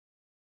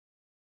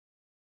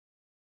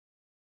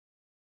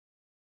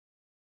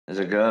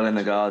There's a girl in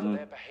the garden.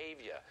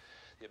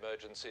 The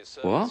emergency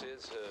What?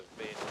 services have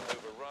been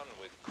overrun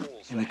with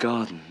calls. In the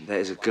garden, there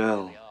is a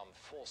girl. The armed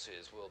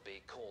forces will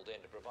be called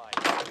in to provide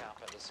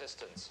backup and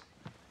assistance.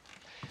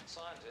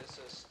 Scientists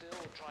are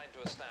still trying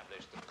to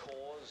establish the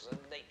cause and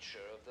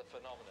nature of the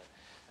phenomenon,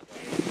 and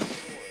they're not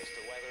sure as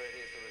to whether it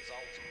is the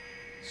result.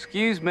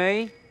 Excuse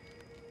me.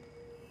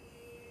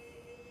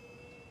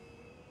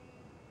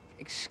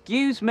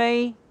 Excuse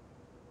me.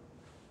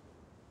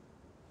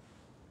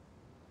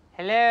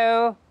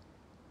 Hello?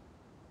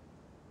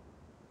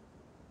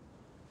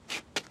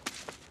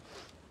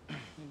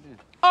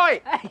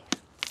 Oi! Hey.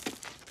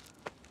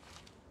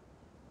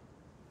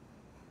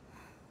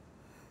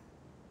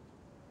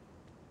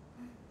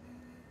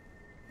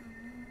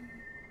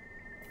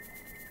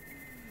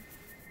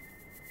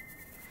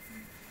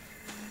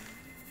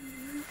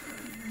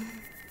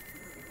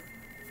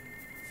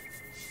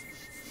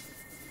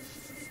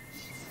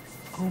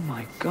 Oh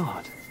my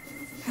God.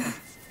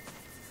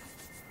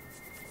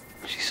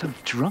 She's so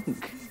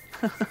drunk.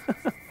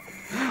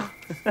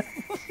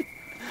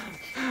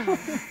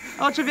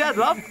 Aren't you glad,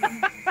 love?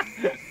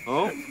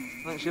 Oh, I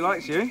think she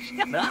likes you.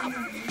 Shut up. I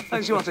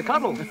think she wants a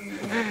cuddle.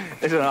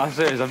 Listen, I'm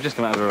serious, I've just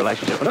come out of a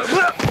relationship.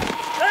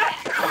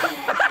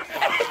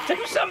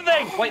 Do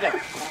something! Wait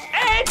there.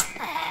 Ed!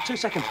 2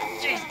 seconds.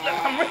 Jeez,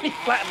 look, I'm really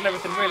flat and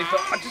everything, really,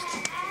 but I just...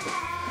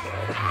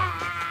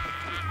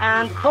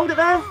 And hold it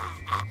there.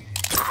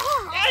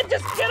 Ed,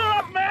 just get her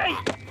off me!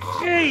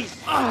 Jeez!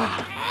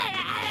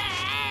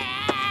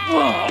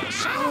 Whoa,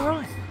 what's up with her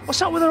eye?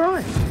 What's up with her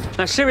eye?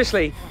 Now,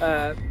 seriously,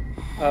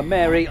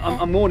 Mary,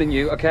 I'm warning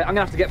you, okay? I'm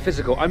gonna have to get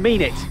physical. I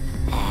mean it.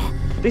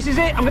 This is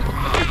it. I'm gonna...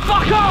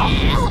 Fuck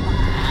off!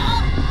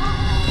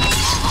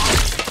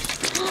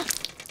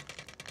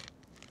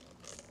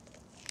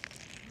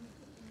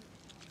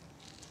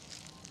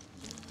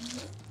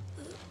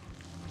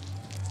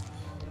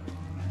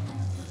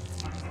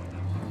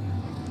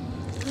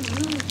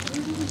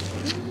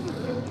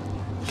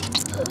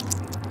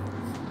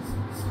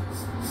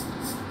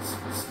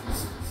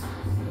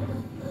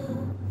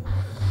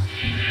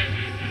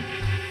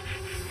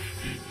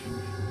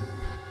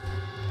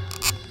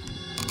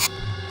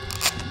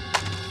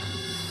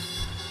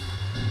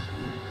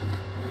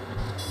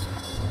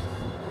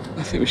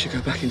 I think we should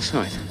go back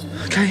inside.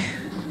 Okay?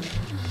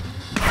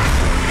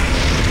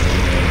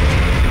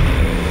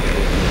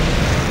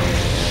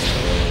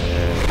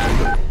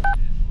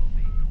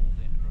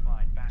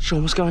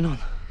 Shaun, what's going on?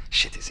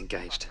 Shit, it's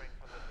engaged.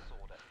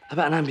 How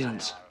about an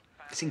ambulance?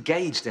 It's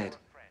engaged, Ed.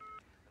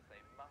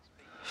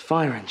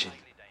 Fire engine?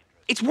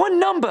 It's one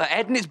number,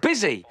 Ed, and it's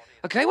busy.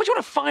 Okay, what do you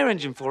want a fire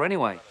engine for,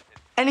 anyway?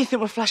 Anything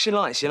with flashing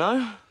lights, you know?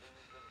 Are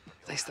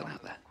they still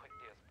out there?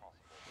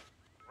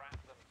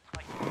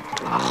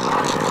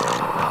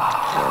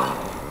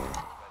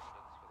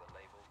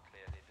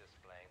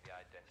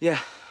 Yeah.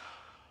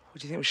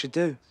 What do you think we should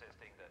do?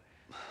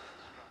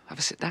 Have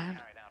a sit down.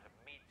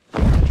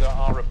 There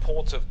are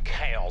reports of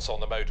chaos on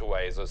the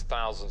motorways as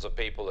thousands of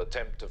people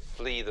attempt to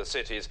flee the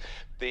cities.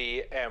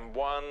 The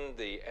M1,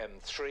 the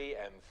M3,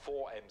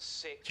 M4,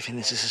 M6... Do you think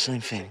this is the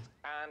same thing?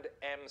 ...and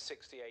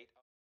M68...